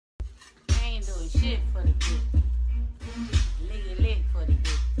shit for the dick. Lick for the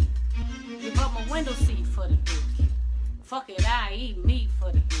dick. Give up my window seat for the dick. Fuck it, I eat meat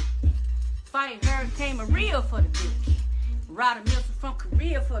for the dick. Fight Hurricane Maria for the dick. Ryder Milton from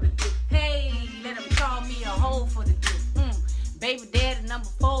Korea for the dick. Hey, let him call me a hoe for the dick. Baby daddy number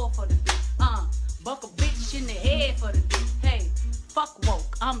 4 for the dick. Buck a bitch in the head for the dick. Hey, fuck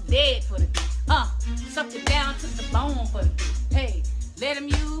woke, I'm dead for the dick. Suck it down to the bone for the dick. Hey, let him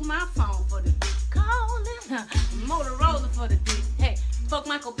use my phone for the dick. Call him Motorola for the dick. Hey, fuck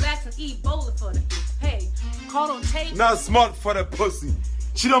Michael Blackson, eat Ebola for the dick. Hey, caught on tape. Not smart for that pussy.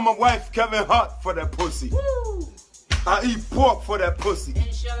 Cheat on my wife, Kevin Hart for that pussy. Woo. I eat pork for that pussy.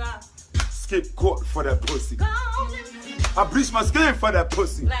 Inshallah. Skip court for that pussy. Call him. I bleach my skin for that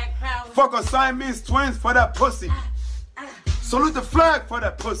pussy. Black power. Fuck a Siamese twins for that pussy. Salute the flag for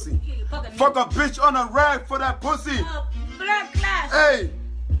that pussy. Fuck a bitch on a rag for that pussy. Black class. Hey.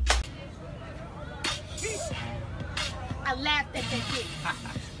 I laughed at that dick.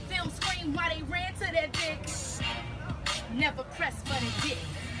 Film scream while they ran to that dick. Never pressed for the dick.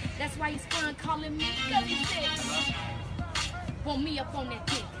 That's why he's fun calling me cause he's sick. Want me up on that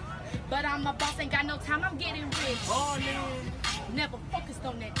dick. But I'm a boss, ain't got no time, I'm getting rich. Never focused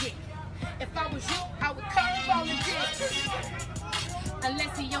on that dick. If I was you, I would curve on the dick.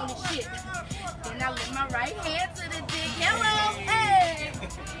 Unless he on his shit. Then I lift my right hand to the dick. Hello, hey!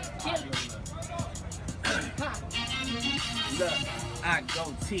 Kill it. Look, I go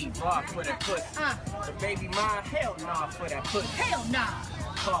T-bar for that pussy. The baby mine, hell nah for that pussy. Hell nah.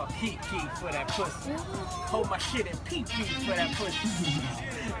 Call Kiki for that pussy. Hold my shit in PP for that pussy.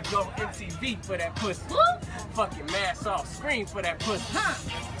 Go MTV for that pussy. Fucking mask off, scream for that pussy.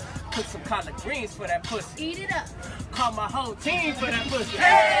 Put some collard greens for that pussy. Eat it up. Call my whole team for that pussy.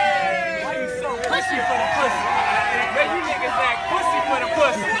 Hey! Why you so pushy for the pussy? Man, you niggas act pussy for the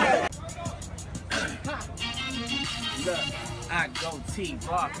pussy. Look, I go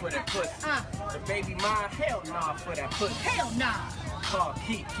T-bar for that pussy. The baby mine, hell nah for that pussy. Hell nah. Call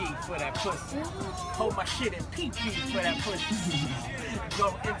Kiki for that pussy. Hold my shit in PP for that pussy.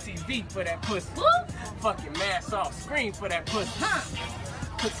 Go MTV for that pussy. Fucking mask off, scream for that pussy.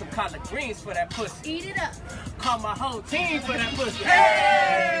 Put some collard greens for that pussy. Eat it up. Call my whole team for that pussy.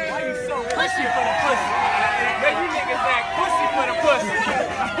 Hey! Why you so pushy for the pussy? Man, you niggas act pussy for the pussy.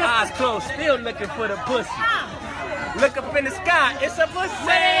 Eyes closed, still looking for the pussy. Look up in the sky, it's a pussy.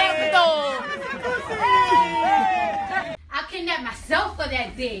 I kidnapped myself for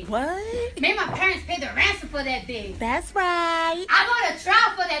that dick. What? Made my parents pay the ransom for that dick. That's right. I go to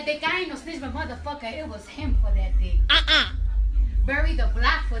trial for that dick. I ain't no snitch, but motherfucker, it was him for that dick. Bury the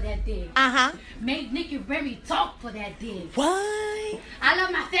block for that dick. Made Nicky Berry talk for that dick. What? I love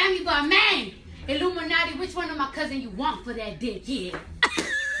my family, but man, Illuminati, which one of my cousin you want for that dick? Yeah.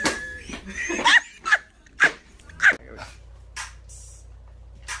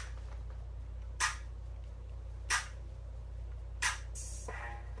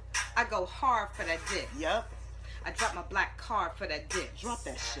 I go hard for that dick. Yup. I drop my black card for that dick. Drop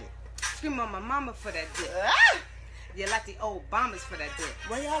that shit. Scream on my mama for that dick. Yeah, like the old bombers for that dick.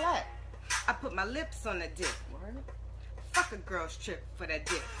 Where y'all at? I put my lips on the dick. Word? Fuck a girl's trip for that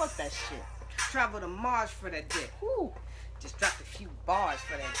dick. Fuck that shit. Travel to Mars for that dick. Woo. Just dropped a few bars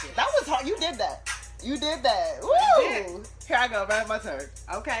for that dick. That was hard. You did that. You did that. Woo. did. Here I go. Right, my turn.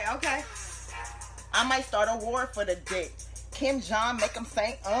 Okay, okay. I might start a war for the dick. Kim Jong make him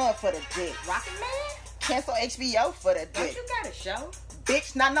sing for the dick. Rocket Man? Cancel HBO for the Don't dick. you got a show?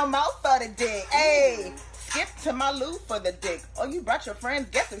 Bitch, not no more for the dick. Hey, skip to my loo for the dick. Oh, you brought your friends.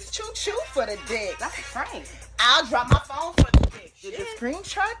 Guess it's choo choo for the dick. That's a prank. I'll drop my phone for the dick. Did the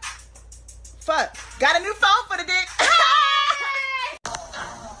screenshot? Fuck. Got a new phone for the dick.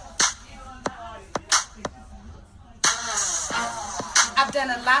 I've done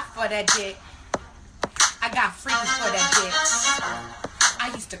a lot for that dick. I got freaks for that dick.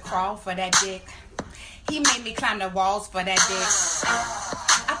 I used to crawl for that dick. He made me climb the walls for that dick.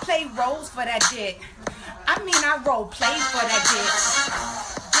 I played roles for that dick. I role played for that dick.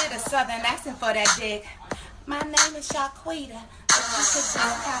 Did a southern accent for that dick. My name is Shaquita, but you could just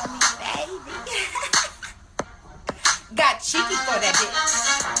call me baby. Got cheeky for that dick.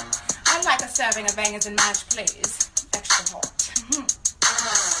 I like a serving of bangers and mash, please. Extra hot.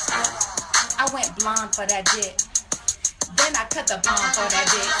 I went blonde for that dick. Then I cut the blonde for that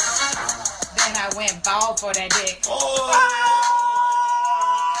dick. Then I went bald for that dick.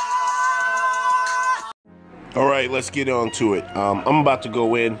 All right, let's get on to it. I'm about to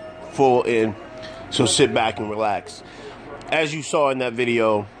go in, full in, so sit back and relax. As you saw in that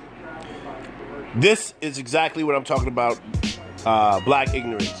video, this is exactly what I'm talking about, black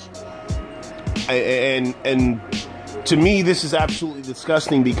ignorance. And to me, this is absolutely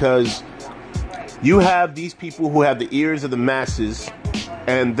disgusting because you have these people who have the ears of the masses,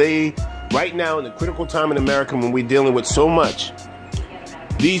 and they, right now in the critical time in America when we're dealing with so much,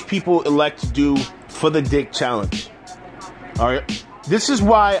 these people elect to do for the dick challenge. All right, this is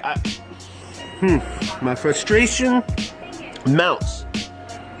why my frustration mounts.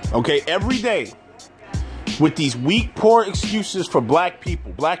 Okay, every day with these weak, poor excuses for black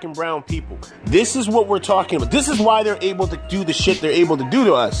people, black and brown people. This is what we're talking about. This is why they're able to do the shit they're able to do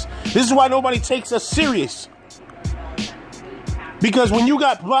to us. This is why nobody takes us serious. Because when you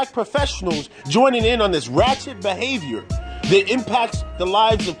got black professionals joining in on this ratchet behavior that impacts the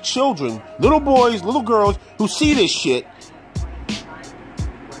lives of children, little boys, little girls who see this shit,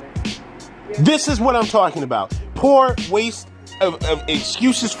 this is what I'm talking about. Poor waste of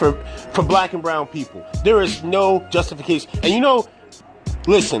excuses for black and brown people. There is no justification. And you know,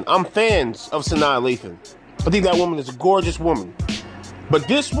 listen, I'm fans of Sanaa Lathan. I think that woman is a gorgeous woman. But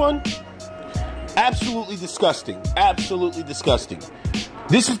this one, absolutely disgusting. Absolutely disgusting.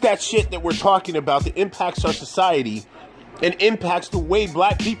 This is that shit that we're talking about that impacts our society and impacts the way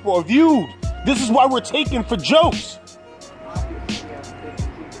black people are viewed. This is why we're taken for jokes.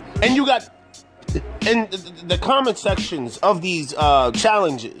 And you got in the comment sections of these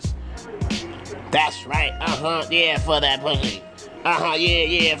challenges. That's right. Yeah, for that pussy.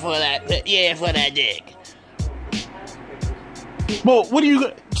 Yeah, for that. Yeah, for that dick. Well, what do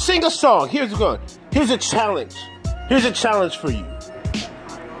you sing a song? Here's a challenge. Here's a challenge for you.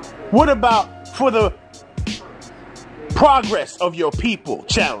 What about for the progress of your people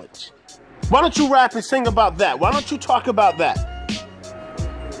challenge? Why don't you rap and sing about that? Why don't you talk about that?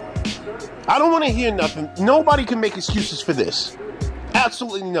 I don't want to hear nothing. Nobody can make excuses for this.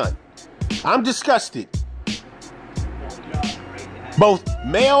 Absolutely none. I'm disgusted. Both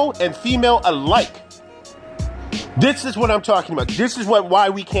male and female alike. This is what I'm talking about. This is why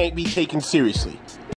we can't be taken seriously.